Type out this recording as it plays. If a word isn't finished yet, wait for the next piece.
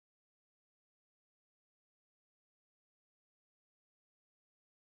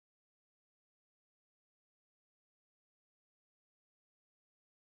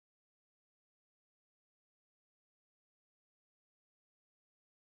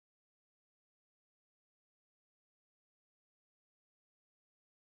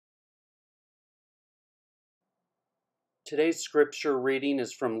Today's scripture reading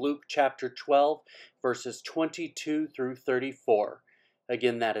is from Luke chapter 12, verses 22 through 34.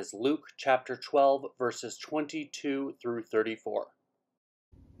 Again, that is Luke chapter 12, verses 22 through 34.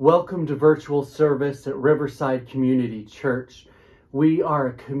 Welcome to virtual service at Riverside Community Church. We are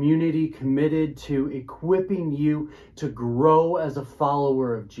a community committed to equipping you to grow as a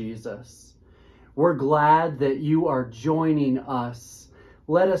follower of Jesus. We're glad that you are joining us.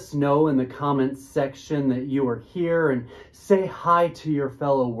 Let us know in the comments section that you are here and say hi to your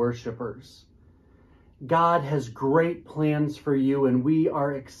fellow worshipers. God has great plans for you, and we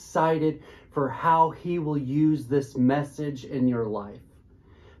are excited for how He will use this message in your life.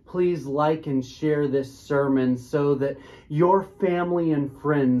 Please like and share this sermon so that your family and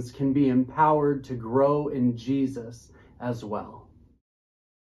friends can be empowered to grow in Jesus as well.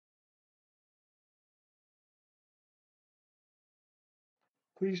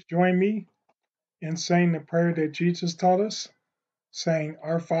 Please join me in saying the prayer that Jesus taught us, saying,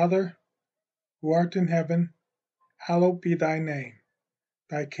 Our Father, who art in heaven, hallowed be thy name.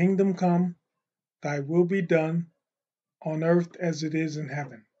 Thy kingdom come, thy will be done, on earth as it is in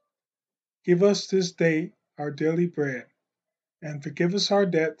heaven. Give us this day our daily bread, and forgive us our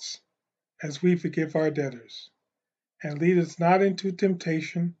debts, as we forgive our debtors. And lead us not into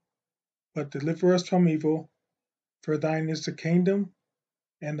temptation, but deliver us from evil. For thine is the kingdom,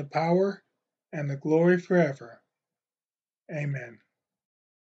 and the power, and the glory forever. Amen.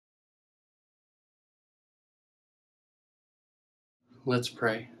 Let's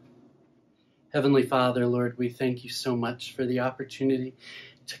pray. Heavenly Father, Lord, we thank you so much for the opportunity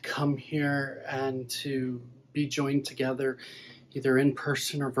to come here and to be joined together, either in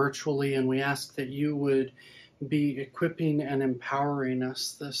person or virtually, and we ask that you would be equipping and empowering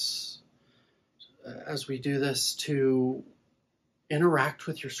us as we do this to interact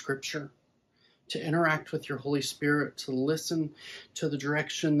with your scripture, to interact with your Holy Spirit, to listen to the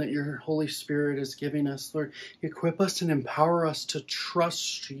direction that your Holy Spirit is giving us. Lord, equip us and empower us to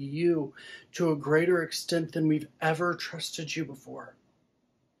trust you to a greater extent than we've ever trusted you before.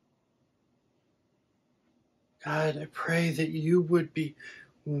 God, I pray that you would be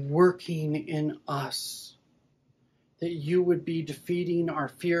working in us, that you would be defeating our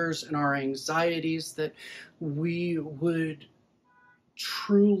fears and our anxieties, that we would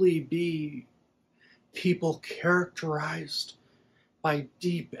truly be people characterized by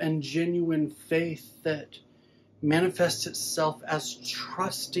deep and genuine faith that manifests itself as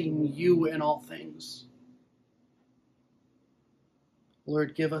trusting you in all things.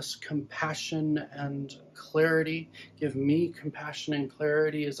 Lord, give us compassion and clarity. Give me compassion and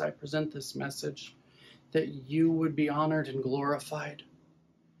clarity as I present this message, that you would be honored and glorified,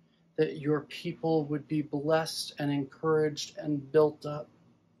 that your people would be blessed and encouraged and built up.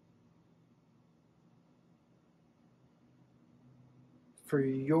 For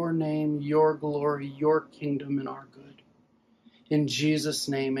your name, your glory, your kingdom, and our good. In Jesus'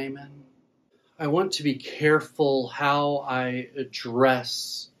 name, amen. I want to be careful how I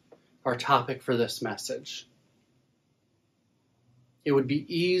address our topic for this message. It would be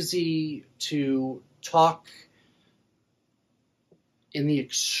easy to talk in the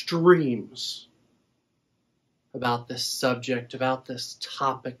extremes about this subject, about this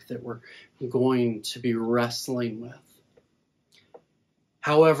topic that we're going to be wrestling with.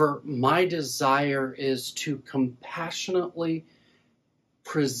 However, my desire is to compassionately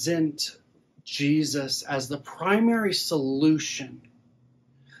present Jesus as the primary solution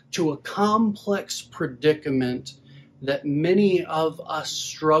to a complex predicament that many of us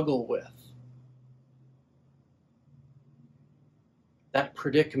struggle with. That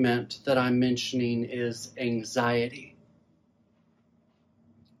predicament that I'm mentioning is anxiety.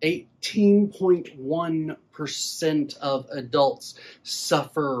 18.1% of adults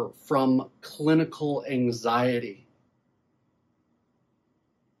suffer from clinical anxiety.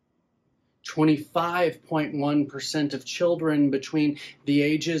 25.1% of children between the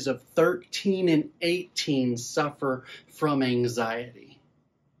ages of 13 and 18 suffer from anxiety.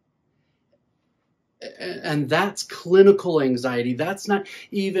 And that's clinical anxiety. That's not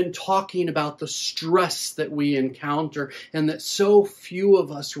even talking about the stress that we encounter and that so few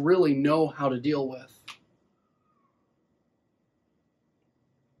of us really know how to deal with.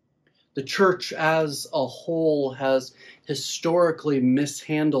 The church as a whole has historically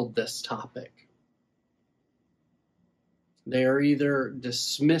mishandled this topic. They are either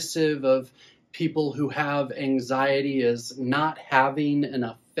dismissive of people who have anxiety as not having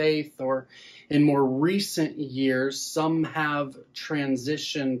enough faith, or in more recent years, some have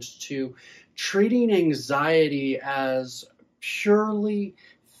transitioned to treating anxiety as purely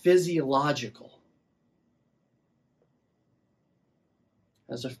physiological.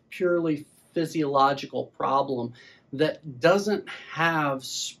 as a purely physiological problem that doesn't have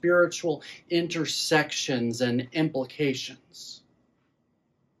spiritual intersections and implications.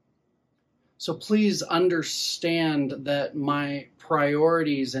 So please understand that my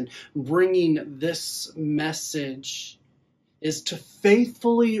priorities in bringing this message is to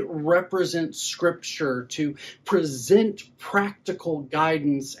faithfully represent Scripture, to present practical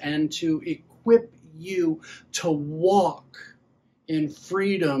guidance, and to equip you to walk in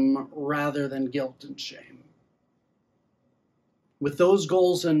freedom rather than guilt and shame. With those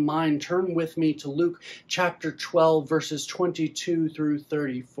goals in mind, turn with me to Luke chapter 12, verses 22 through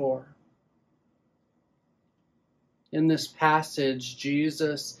 34. In this passage,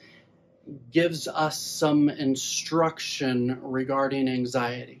 Jesus gives us some instruction regarding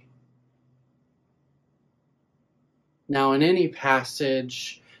anxiety. Now, in any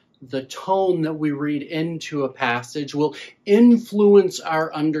passage, the tone that we read into a passage will influence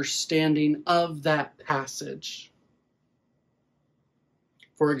our understanding of that passage.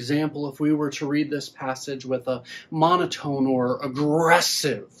 For example, if we were to read this passage with a monotone or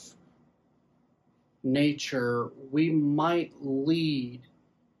aggressive nature, we might be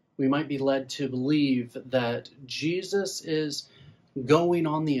led to believe that Jesus is going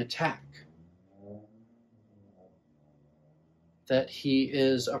on the attack, that he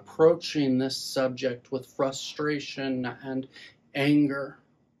is approaching this subject with frustration and anger.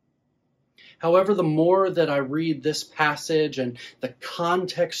 However, the more that I read this passage and the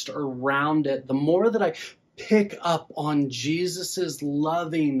context around it, the more that I pick up on Jesus's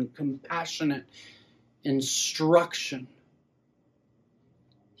loving, compassionate instruction.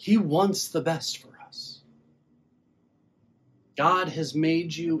 He wants the best for us. God has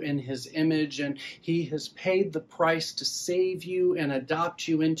made you in his image, and he has paid the price to save you and adopt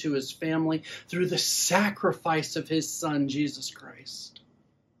you into his family through the sacrifice of his Son, Jesus Christ.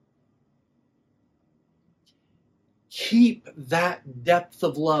 Keep that depth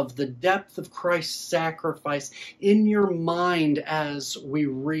of love, the depth of Christ's sacrifice in your mind as we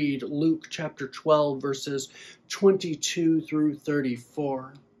read Luke chapter 12, verses 22 through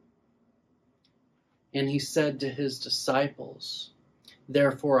 34. And he said to his disciples,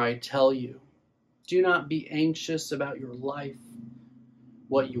 "Therefore I tell you, do not be anxious about your life,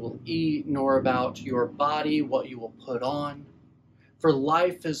 what you will eat, nor about your body, what you will put on. For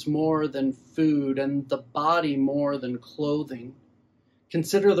life is more than food, and the body more than clothing.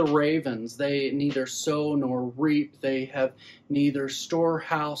 Consider the ravens, they neither sow nor reap, they have neither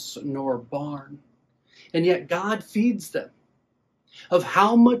storehouse nor barn, and yet God feeds them. Of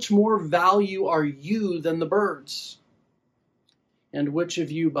how much more value are you than the birds? And which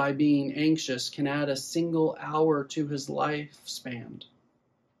of you, by being anxious, can add a single hour to his lifespan?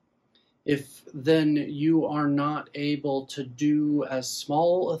 If then you are not able to do as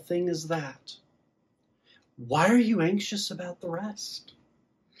small a thing as that, why are you anxious about the rest?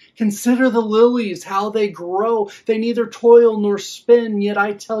 Consider the lilies, how they grow. They neither toil nor spin. Yet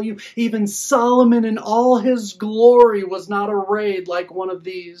I tell you, even Solomon in all his glory was not arrayed like one of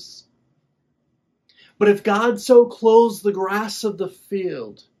these. But if God so clothes the grass of the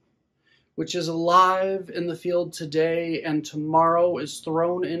field, which is alive in the field today and tomorrow is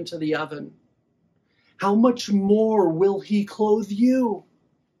thrown into the oven, how much more will he clothe you,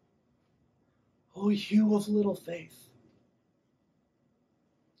 O you of little faith?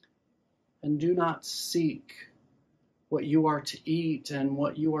 And do not seek what you are to eat and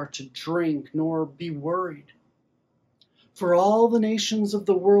what you are to drink, nor be worried. For all the nations of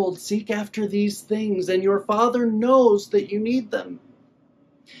the world seek after these things, and your Father knows that you need them.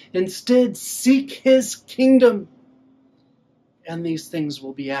 Instead, seek his kingdom, and these things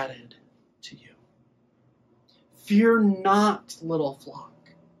will be added to you. Fear not, little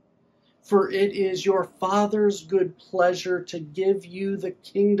flock, for it is your Father's good pleasure to give you the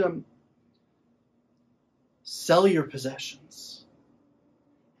kingdom. Sell your possessions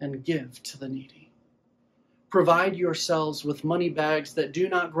and give to the needy. Provide yourselves with money bags that do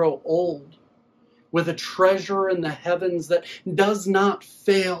not grow old, with a treasure in the heavens that does not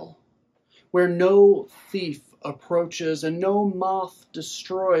fail, where no thief approaches and no moth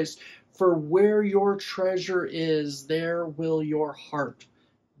destroys. For where your treasure is, there will your heart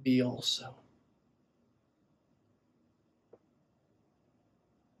be also.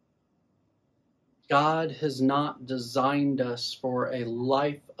 God has not designed us for a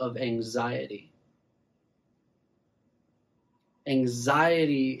life of anxiety.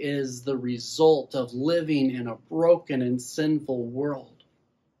 Anxiety is the result of living in a broken and sinful world.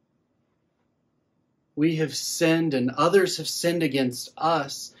 We have sinned and others have sinned against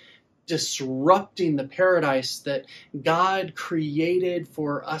us, disrupting the paradise that God created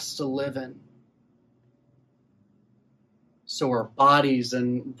for us to live in. So our bodies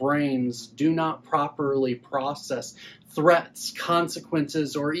and brains do not properly process threats,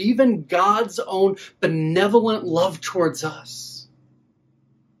 consequences, or even God's own benevolent love towards us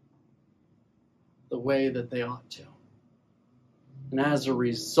the way that they ought to. And as a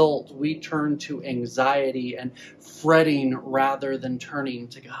result, we turn to anxiety and fretting rather than turning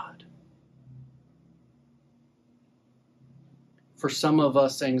to God. For some of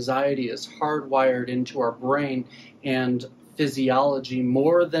us, anxiety is hardwired into our brain and physiology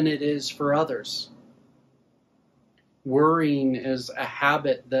more than it is for others. Worrying is a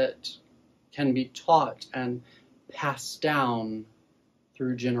habit that can be taught and passed down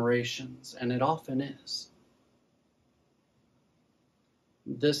through generations, and it often is.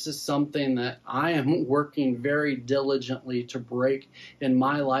 This is something that I am working very diligently to break in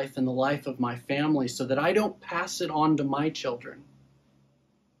my life and the life of my family so that I don't pass it on to my children.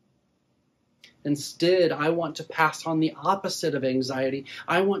 Instead, I want to pass on the opposite of anxiety.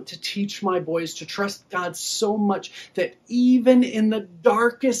 I want to teach my boys to trust God so much that even in the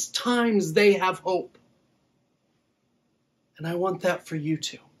darkest times, they have hope. And I want that for you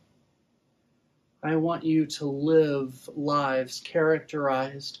too. I want you to live lives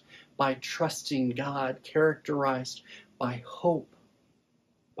characterized by trusting God, characterized by hope,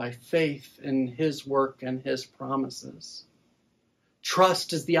 by faith in His work and His promises.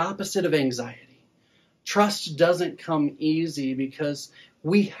 Trust is the opposite of anxiety. Trust doesn't come easy because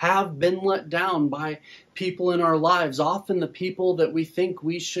we have been let down by people in our lives, often the people that we think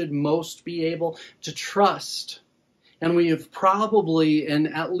we should most be able to trust. And we have probably, in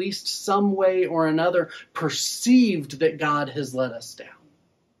at least some way or another, perceived that God has let us down.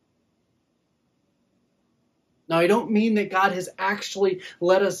 Now, I don't mean that God has actually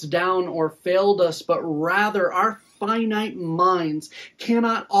let us down or failed us, but rather our finite minds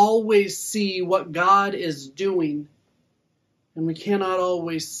cannot always see what God is doing. And we cannot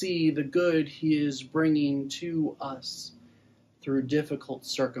always see the good He is bringing to us through difficult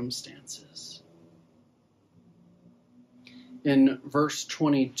circumstances. In verse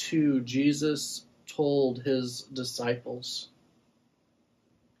 22, Jesus told His disciples,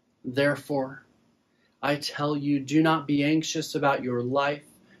 "Therefore, I tell you, do not be anxious about your life,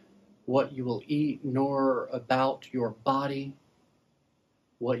 what you will eat, nor about your body,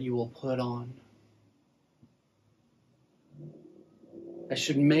 what you will put on." I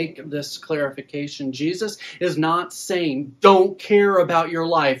should make this clarification. Jesus is not saying, don't care about your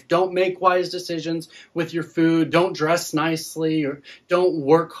life, don't make wise decisions with your food, don't dress nicely, or don't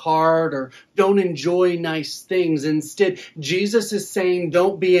work hard, or don't enjoy nice things. Instead, Jesus is saying,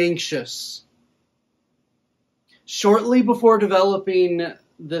 don't be anxious. Shortly before developing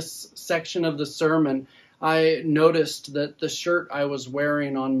this section of the sermon, I noticed that the shirt I was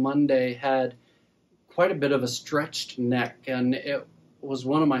wearing on Monday had quite a bit of a stretched neck, and it was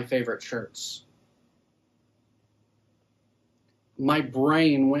one of my favorite shirts. My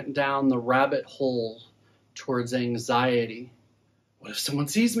brain went down the rabbit hole towards anxiety. What if someone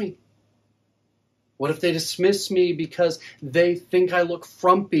sees me? What if they dismiss me because they think I look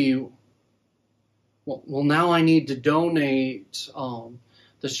frumpy? Well, now I need to donate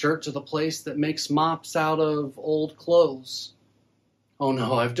the shirt to the place that makes mops out of old clothes. Oh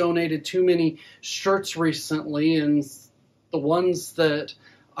no, I've donated too many shirts recently, and the ones that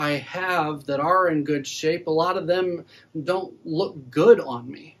I have that are in good shape, a lot of them don't look good on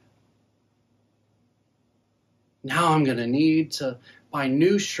me. Now I'm going to need to buy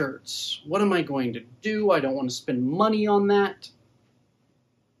new shirts. What am I going to do? I don't want to spend money on that.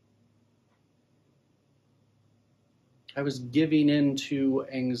 I was giving in to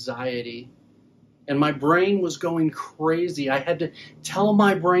anxiety, and my brain was going crazy. I had to tell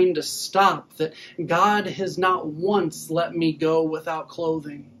my brain to stop, that God has not once let me go without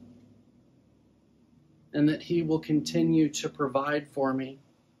clothing, and that He will continue to provide for me.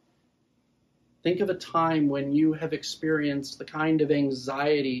 Think of a time when you have experienced the kind of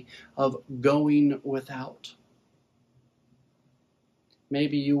anxiety of going without.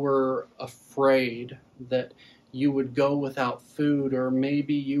 Maybe you were afraid that you would go without food, or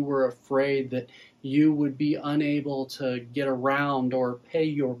maybe you were afraid that you would be unable to get around or pay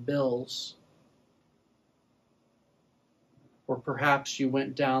your bills. Or perhaps you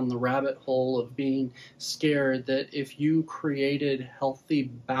went down the rabbit hole of being scared that if you created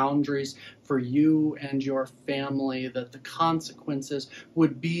healthy boundaries for you and your family, that the consequences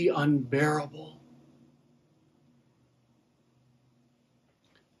would be unbearable.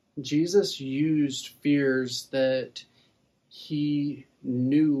 Jesus used fears that he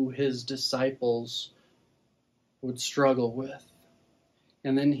knew his disciples would struggle with.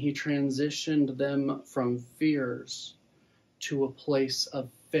 And then he transitioned them from fears to a place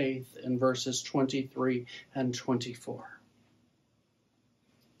of faith in verses 23 and 24.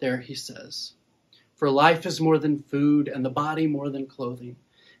 There he says, "For life is more than food, and the body more than clothing.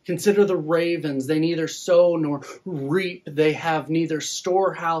 Consider the ravens, they neither sow nor reap, they have neither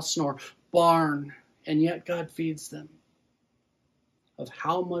storehouse nor barn, and yet God feeds them. Of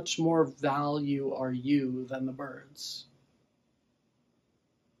how much more value are you than the birds?"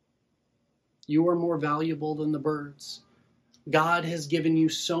 You are more valuable than the birds. God has given you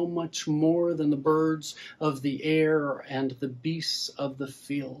so much more than the birds of the air and the beasts of the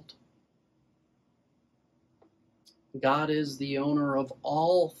field. God is the owner of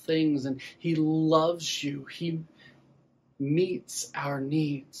all things, and he loves you. He meets our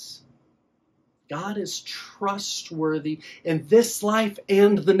needs. God is trustworthy in this life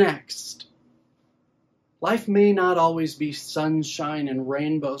and the next. Life may not always be sunshine and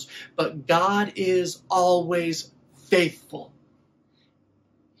rainbows, but God is always faithful.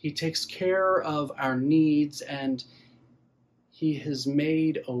 He takes care of our needs, and he has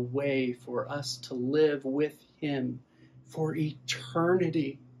made a way for us to live with him for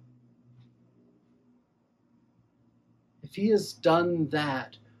eternity. If he has done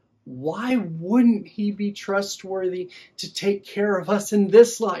that, why wouldn't he be trustworthy to take care of us in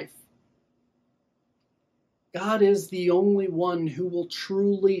this life? God is the only one who will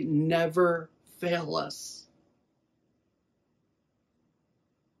truly never fail us.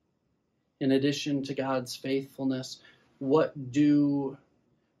 In addition to God's faithfulness, what do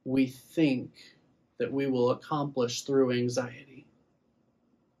we think that we will accomplish through anxiety?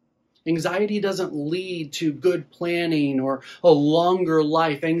 Anxiety doesn't lead to good planning or a longer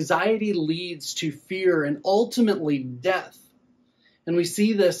life. Anxiety leads to fear and ultimately death. And we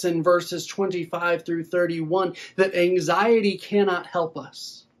see this in verses 25 through 31, that anxiety cannot help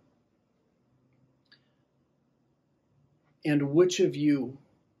us. And which of you,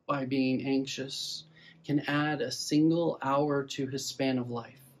 by being anxious, can add a single hour to his span of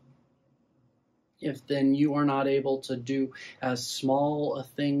life? If then you are not able to do as small a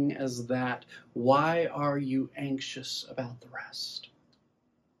thing as that, why are you anxious about the rest?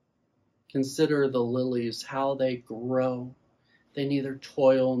 Consider the lilies, how they grow. They neither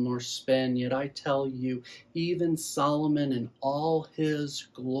toil nor spin, yet I tell you, even Solomon in all his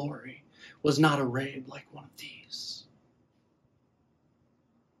glory was not arrayed like one of these.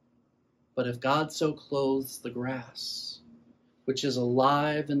 But if God so clothes the grass, which is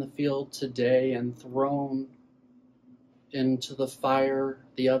alive in the field today and thrown into the fire,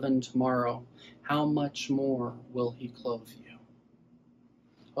 the oven tomorrow, how much more will he clothe you?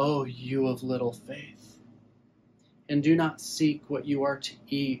 O you of little faith. And do not seek what you are to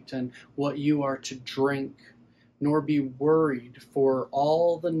eat and what you are to drink, nor be worried, for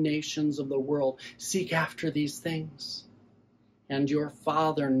all the nations of the world seek after these things, and your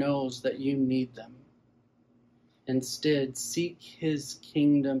Father knows that you need them. Instead, seek his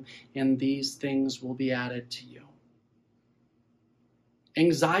kingdom, and these things will be added to you.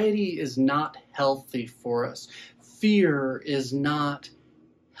 Anxiety is not healthy for us. Fear is not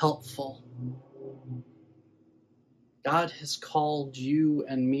helpful. God has called you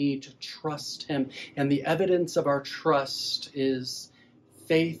and me to trust him, and the evidence of our trust is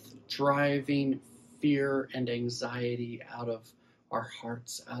faith driving fear and anxiety out of our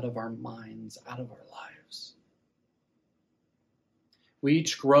hearts, out of our minds, out of our lives. We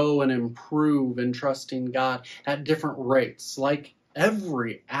each grow and improve in trusting God at different rates, like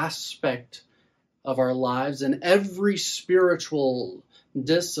every aspect of our lives and every spiritual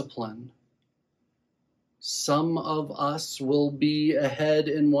discipline. Some of us will be ahead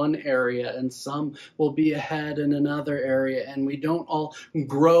in one area and some will be ahead in another area, and we don't all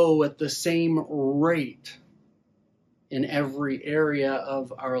grow at the same rate in every area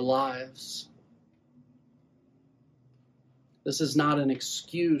of our lives. This is not an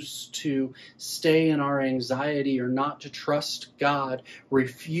excuse to stay in our anxiety or not to trust God,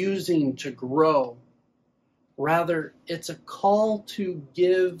 refusing to grow. Rather, it's a call to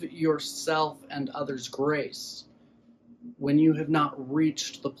give yourself and others grace when you have not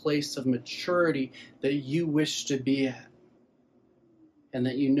reached the place of maturity that you wish to be at and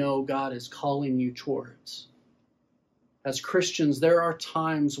that you know God is calling you towards. As Christians, there are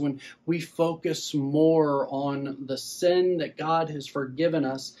times when we focus more on the sin that God has forgiven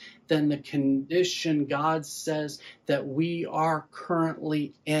us than the condition God says that we are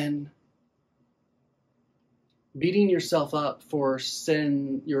currently in. Beating yourself up for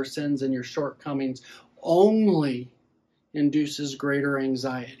your sins and your shortcomings only induces greater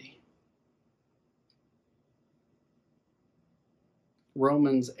anxiety.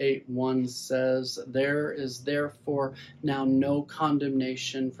 Romans 8:1 says, "There is therefore now no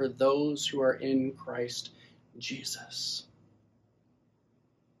condemnation for those who are in Christ Jesus."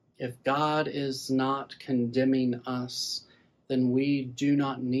 If God is not condemning us, then we do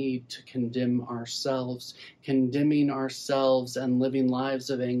not need to condemn ourselves. Condemning ourselves and living lives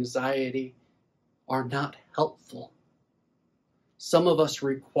of anxiety are not helpful. Some of us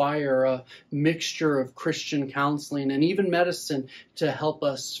require a mixture of Christian counseling and even medicine to help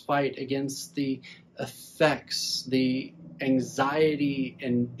us fight against the effects, the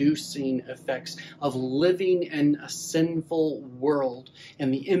anxiety-inducing effects of living in a sinful world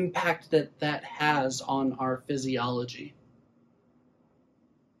and the impact that that has on our physiology.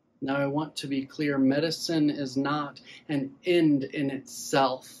 Now, I want to be clear, medicine is not an end in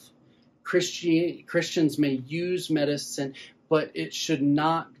itself. Christians may use medicine, but it should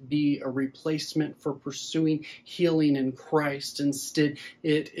not be a replacement for pursuing healing in Christ. Instead,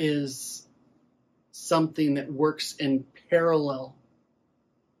 it is something that works in parallel,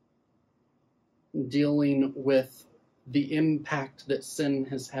 dealing with the impact that sin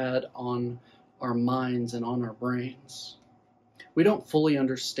has had on our minds and on our brains. We don't fully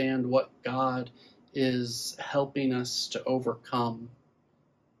understand what God is helping us to overcome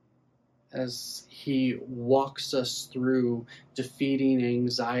as He walks us through defeating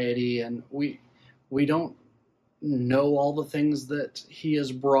anxiety, and we don't know all the things that He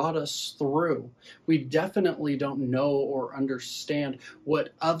has brought us through. We definitely don't know or understand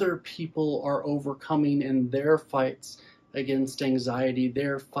what other people are overcoming in their fights against anxiety,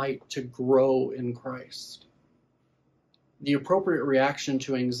 their fight to grow in Christ. The appropriate reaction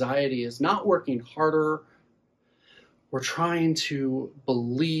to anxiety is not working harder or trying to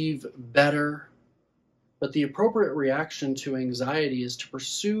believe better, but the appropriate reaction to anxiety is to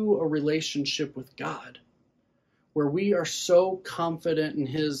pursue a relationship with God, where we are so confident in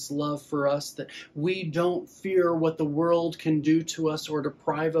His love for us that we don't fear what the world can do to us or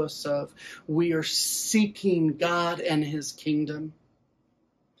deprive us of. We are seeking God and His kingdom.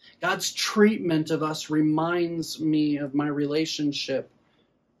 God's treatment of us reminds me of my relationship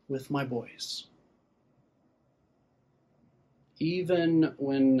with my boys. Even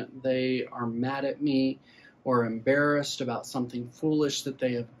when they are mad at me or embarrassed about something foolish that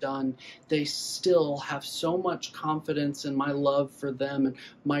they have done, they still have so much confidence in my love for them and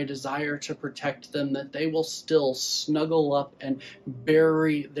my desire to protect them that they will still snuggle up and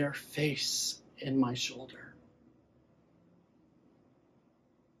bury their face in my shoulder.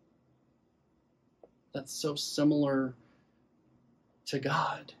 That's so similar to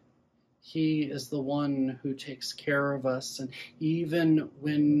God. He is the one who takes care of us, and even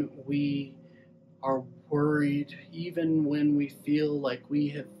when we are worried, even when we feel like we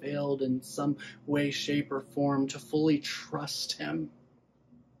have failed in some way, shape, or form to fully trust Him,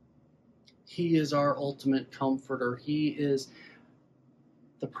 He is our ultimate comforter. He is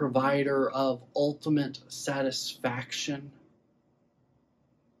the provider of ultimate satisfaction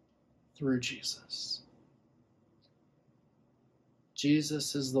through Jesus.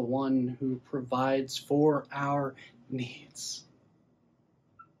 Jesus is the one who provides for our needs.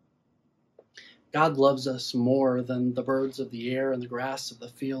 God loves us more than the birds of the air and the grass of the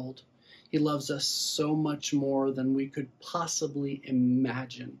field. He loves us so much more than we could possibly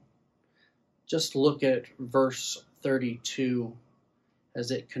imagine. Just look at verse 32 as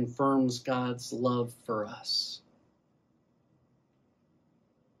it confirms God's love for us.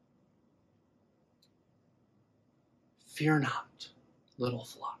 Fear not, little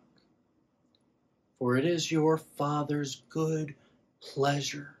flock, for it is your Father's good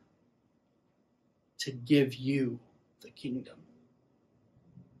pleasure to give you the kingdom.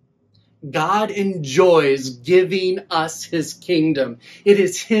 God enjoys giving us His kingdom. It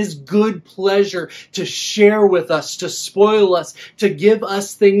is His good pleasure to share with us, to spoil us, to give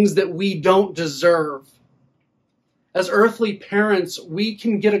us things that we don't deserve. As earthly parents, we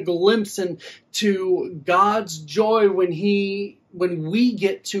can get a glimpse into God's joy when we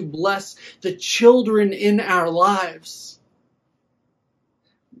get to bless the children in our lives.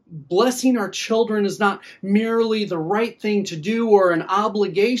 Blessing our children is not merely the right thing to do or an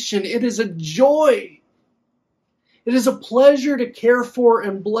obligation. It is a joy. It is a pleasure to care for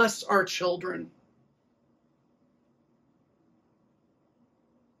and bless our children.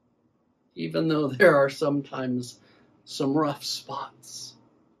 Even though there are sometimes some rough spots.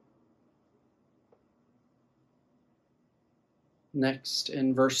 Next,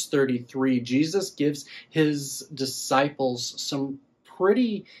 in verse 33, Jesus gives His disciples some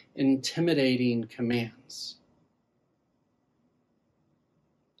pretty intimidating commands.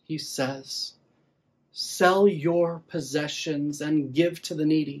 he says, sell your possessions and give to the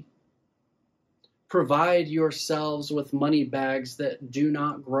needy. Provide yourselves with money bags that do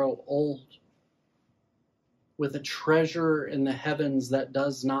not grow old, with a treasure in the heavens that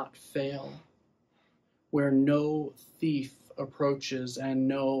does not fail, where no thief approaches and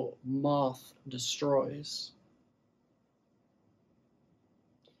no moth destroys.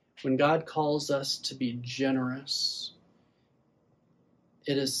 When God calls us to be generous,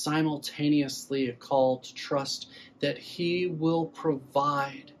 it is simultaneously a call to trust that He will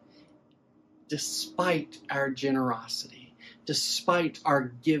provide despite our generosity, despite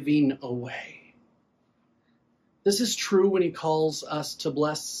our giving away. This is true when He calls us to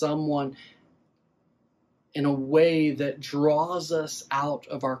bless someone in a way that draws us out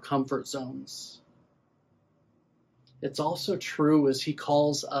of our comfort zones. It's also true as He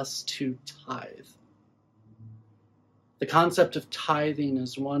calls us to tithe. The concept of tithing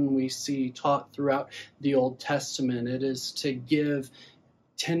is one we see taught throughout the Old Testament. It is to give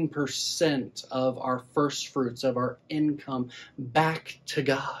 10% of our first fruits, of our income, back to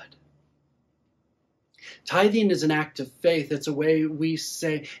God. Tithing is an act of faith. It's a way we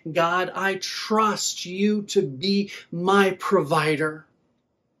say, God, I trust you to be my provider.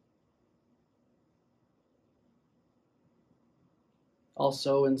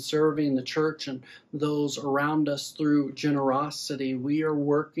 Also, in serving the church and those around us through generosity, we are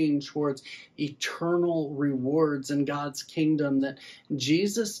working towards eternal rewards in God's kingdom that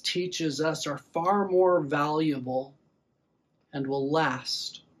Jesus teaches us are far more valuable and will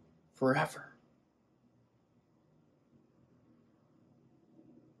last forever.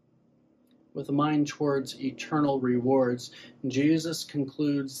 With a mind towards eternal rewards, Jesus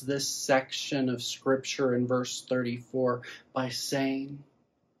concludes this section of Scripture in verse 34 by saying,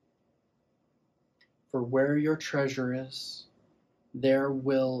 "For where your treasure is, there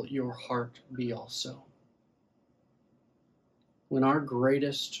will your heart be also." When our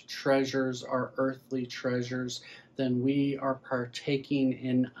greatest treasures are earthly treasures, then we are partaking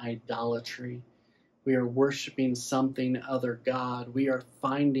in idolatry. We are worshiping something other God. We are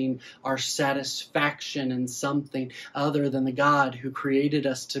finding our satisfaction in something other than the God who created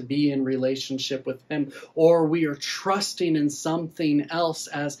us to be in relationship with Him. Or we are trusting in something else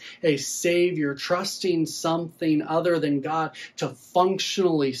as a Savior, trusting something other than God to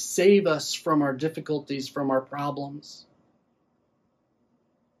functionally save us from our difficulties, from our problems.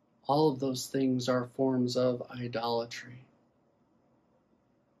 All of those things are forms of idolatry.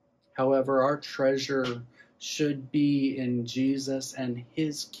 However, our treasure should be in Jesus and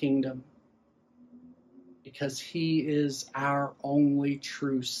His kingdom, because He is our only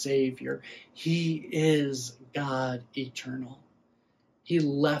true Savior. He is God eternal. He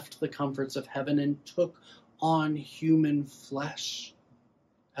left the comforts of heaven and took on human flesh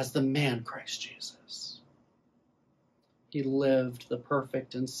as the man Christ Jesus. He lived the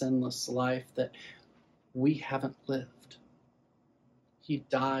perfect and sinless life that we haven't lived. He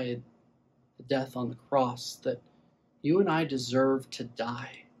died the death on the cross that you and I deserve to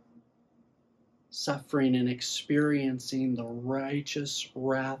die, suffering and experiencing the righteous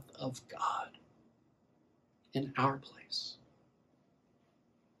wrath of God in our place.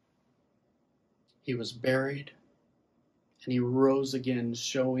 He was buried and He rose again,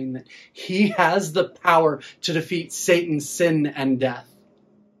 showing that He has the power to defeat Satan, sin, and death.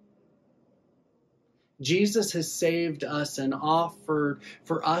 Jesus has saved us and offered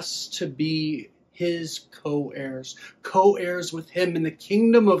for us to be His co-heirs with Him in the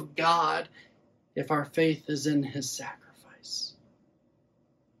kingdom of God if our faith is in His sacrifice.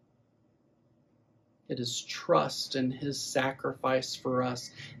 It is trust in His sacrifice for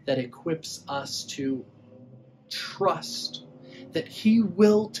us that equips us to trust that He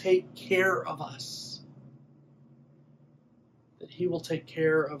will take care of us, that He will take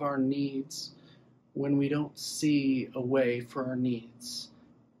care of our needs when we don't see a way for our needs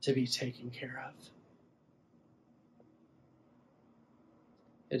to be taken care of.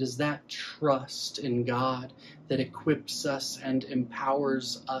 It is that trust in God that equips us and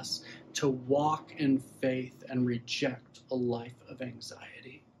empowers us to walk in faith and reject a life of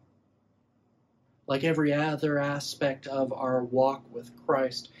anxiety. Like every other aspect of our walk with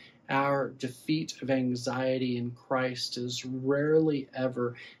Christ, our defeat of anxiety in Christ is rarely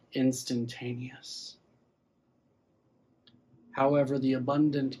ever instantaneous. However, the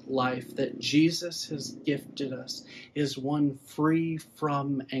abundant life that Jesus has gifted us is one free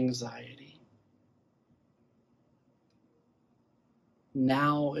from anxiety.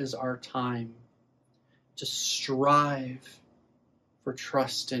 Now is our time to strive for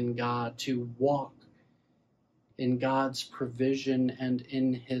trust in God, to walk in God's provision and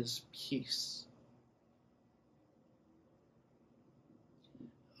in his peace.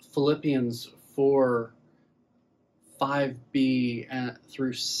 Philippians 4:5b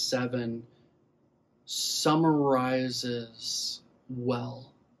through 7 summarizes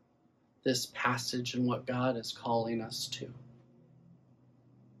well this passage and what God is calling us to.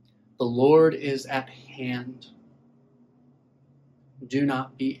 The Lord is at hand. Do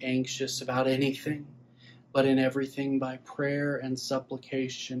not be anxious about anything, but in everything by prayer and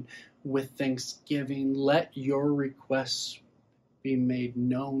supplication with thanksgiving, let your requests be made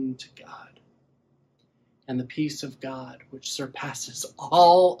known to God. And the peace of God, which surpasses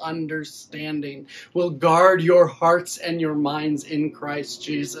all understanding, will guard your hearts and your minds in Christ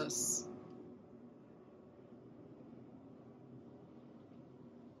Jesus.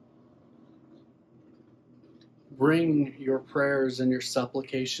 Bring your prayers and your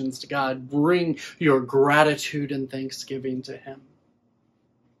supplications to God. Bring your gratitude and thanksgiving to him.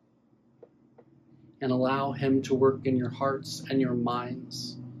 And allow him to work in your hearts and your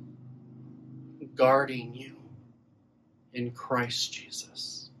minds, guarding you in Christ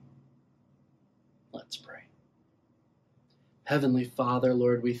Jesus. Let's pray. Heavenly Father,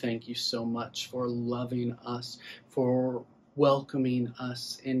 Lord, we thank you so much for loving us, for welcoming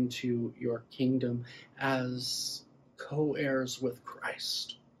us into your kingdom as co-heirs with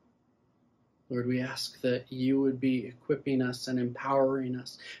Christ. Lord, we ask that you would be equipping us and empowering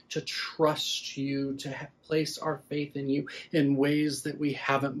us to trust you, to place our faith in you in ways that we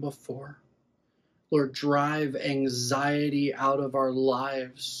haven't before. Lord, drive anxiety out of our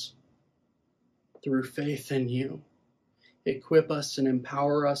lives through faith in you. Equip us and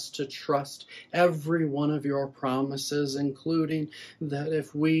empower us to trust every one of your promises, including that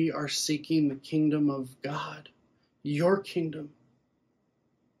if we are seeking the kingdom of God, your kingdom,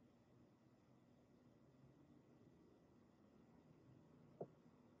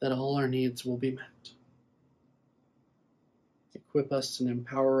 that all our needs will be met. Equip us and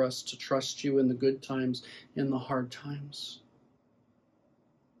empower us to trust you in the good times, in the hard times,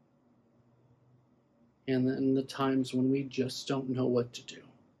 and in the times when we just don't know what to do.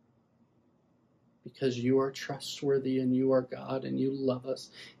 Because you are trustworthy and you are God and you love us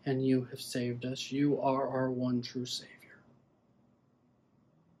and you have saved us. You are our one true Savior.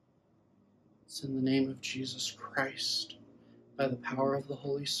 It's in the name of Jesus Christ, by the power of the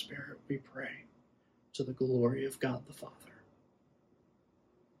Holy Spirit, we pray, to the glory of God the Father.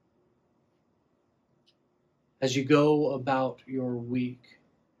 As you go about your week,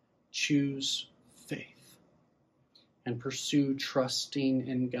 choose faith and pursue trusting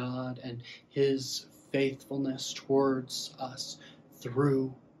in God and his faithfulness towards us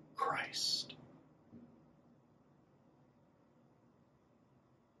through Christ.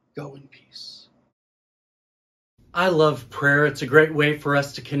 Go in peace. I love prayer. It's a great way for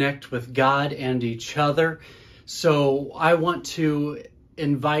us to connect with God and each other. So I want to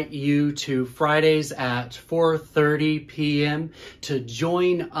invite you to Fridays at 4:30 p.m. to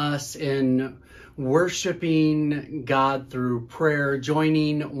join us in worshiping God through prayer,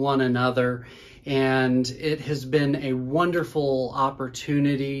 joining one another. And it has been a wonderful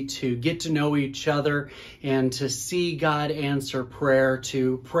opportunity to get to know each other and to see God answer prayer,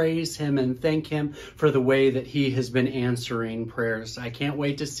 to praise him and thank him for the way that he has been answering prayers. I can't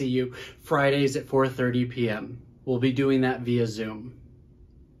wait to see you Fridays at 4:30 p.m. We'll be doing that via Zoom.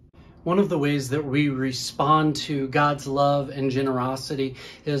 One of the ways that we respond to God's love and generosity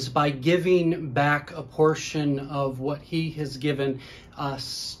is by giving back a portion of what he has given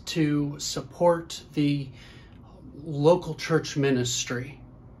us to support the local church ministry.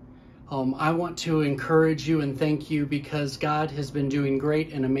 I want to encourage you and thank you because God has been doing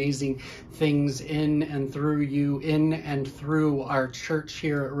great and amazing things in and through you, in and through our church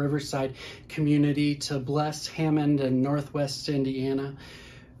here at Riverside Community to bless Hammond and Northwest Indiana.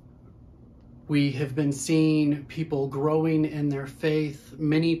 We have been seeing people growing in their faith.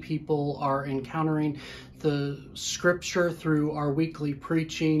 Many people are encountering the scripture through our weekly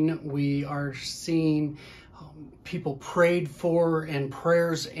preaching. We are seeing people prayed for and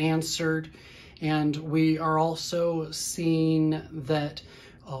prayers answered. And we are also seeing that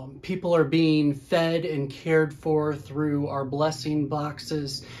people are being fed and cared for through our blessing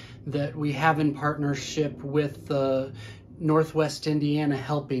boxes that we have in partnership with the Northwest Indiana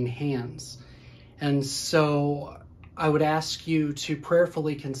Helping Hands. And so I would ask you to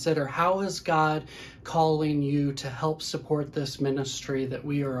prayerfully consider, how is God calling you to help support this ministry that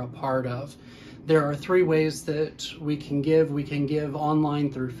we are a part of? There are 3 ways that we can give. We can give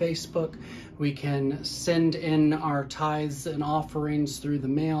online through Facebook. We can send in our tithes and offerings through the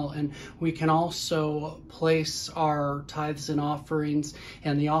mail, and we can also place our tithes and offerings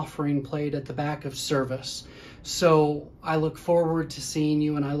and the offering plate at the back of service. So I look forward to seeing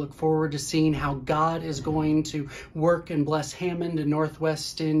you, and I look forward to seeing how God is going to work and bless Hammond and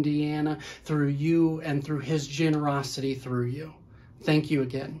Northwest Indiana through you and through his generosity through you. Thank you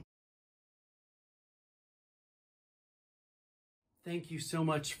again. Thank you so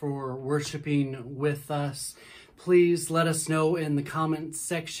much for worshiping with us. Please let us know in the comments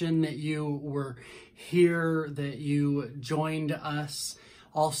section that you were here, that you joined us.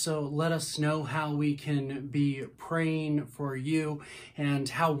 Also, let us know how we can be praying for you and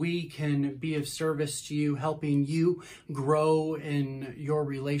how we can be of service to you, helping you grow in your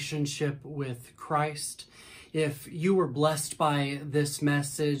relationship with Christ. If you were blessed by this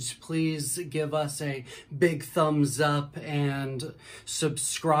message, please give us a big thumbs up and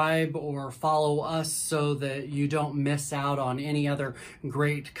subscribe or follow us so that you don't miss out on any other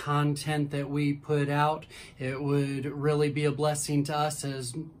great content that we put out. It would really be a blessing to us,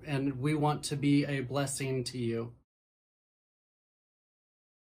 and we want to be a blessing to you.